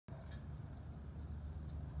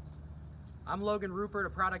I'm Logan Rupert, a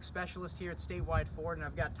product specialist here at Statewide Ford, and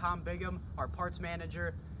I've got Tom Bigham, our parts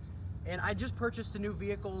manager. And I just purchased a new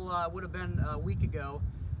vehicle, would have been a week ago,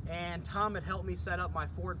 and Tom had helped me set up my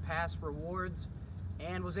Ford Pass rewards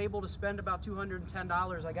and was able to spend about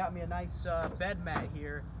 $210. I got me a nice bed mat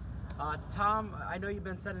here. Tom, I know you've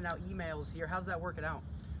been sending out emails here. How's that working out?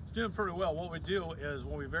 It's doing pretty well. What we do is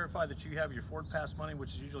when we verify that you have your Ford Pass money, which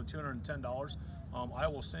is usually $210, I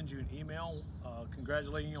will send you an email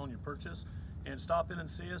congratulating you on your purchase, and stop in and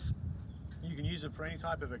see us. You can use it for any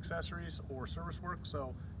type of accessories or service work,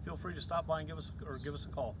 so feel free to stop by and give us a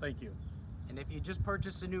call. Thank you. And if you just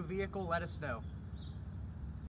purchased a new vehicle, let us know.